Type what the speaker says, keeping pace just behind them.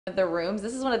of the rooms.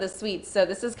 This is one of the suites, so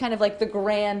this is kind of like the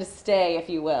grand stay, if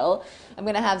you will. I'm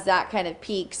gonna have Zach kind of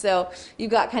peek. So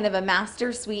you've got kind of a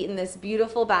master suite in this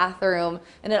beautiful bathroom,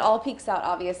 and it all peeks out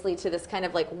obviously to this kind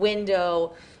of like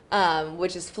window,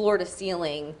 which is floor to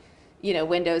ceiling, you know,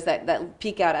 windows that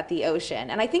peek out at the ocean.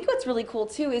 And I think what's really cool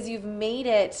too is you've made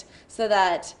it so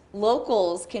that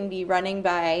locals can be running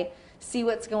by, see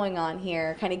what's going on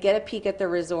here, kind of get a peek at the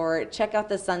resort, check out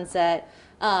the sunset.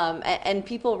 And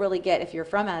people really get, if you're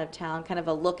from out of town, kind of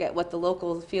a look at what the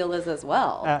local feel is as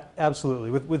well.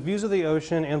 Absolutely. With views of the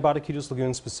ocean and Botaquitos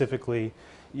Lagoon specifically,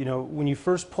 you know, when you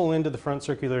first pull into the front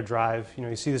circular drive, you know,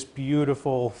 you see this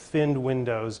beautiful thinned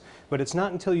windows, but it's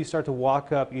not until you start to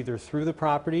walk up either through the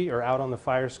property or out on the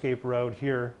fire escape road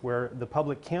here where the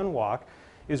public can walk,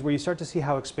 is where you start to see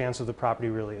how expansive the property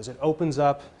really is. It opens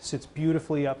up, sits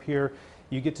beautifully up here.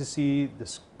 You get to see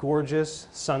this gorgeous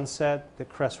sunset that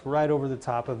crests right over the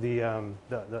top of the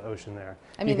ocean there.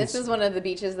 I mean, this is one of the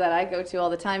beaches that I go to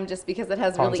all the time just because it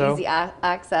has Ponto? really easy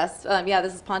access. Yeah,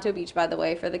 this is Ponto Beach, by the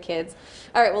way, for the kids.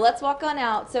 All right, well, let's walk on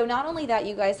out. So not only that,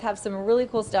 you guys have some really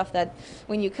cool stuff that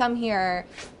when you come here,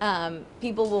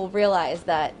 people will realize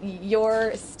that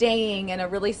you're staying in a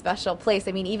really special place.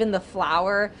 I mean, even the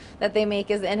flour that they make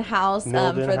is in-house for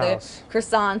the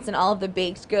croissants and all of the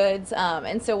baked goods.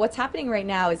 And so what's happening right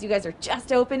now is you guys are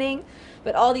just opening,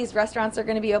 but all these restaurants are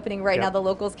going to be opening right now. The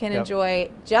locals can enjoy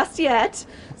just yet.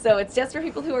 So it's just for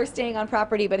people who are staying on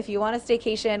property. But if you want a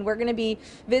staycation, we're going to be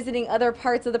visiting other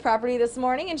parts of the property this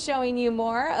morning and showing you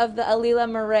more of the Alila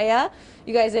Marea.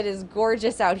 You guys, it is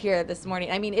gorgeous out here this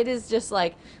morning. I mean, it is just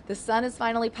like the sun is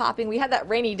finally popping. We had that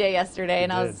rainy day yesterday,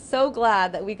 and I was so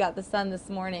glad that we got the sun this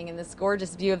morning and this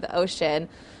gorgeous view of the ocean.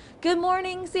 Good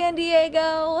morning, San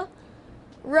Diego.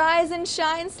 Rise and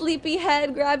shine,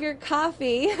 sleepyhead. Grab your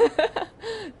coffee.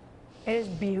 It is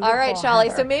beautiful. All right, Charlie.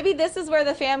 Heather. So maybe this is where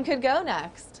the fam could go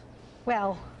next.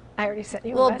 Well, I already sent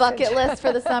you a little message. Bucket list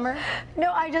for the summer.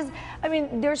 No, I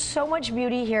mean, there's so much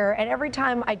beauty here, and every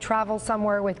time I travel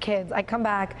somewhere with kids, I come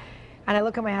back and I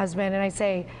look at my husband and I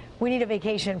say, we need a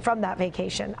vacation from that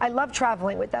vacation. I love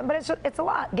traveling with them, but it's a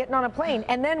lot getting on a plane.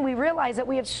 And then we realize that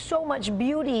we have so much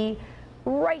beauty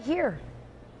right here.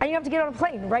 And you have to get on a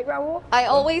plane, right, Raul? I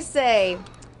always say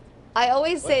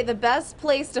the best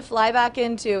place to fly back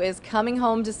into is coming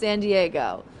home to San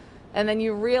Diego. And then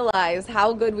you realize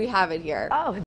how good we have it here. Oh.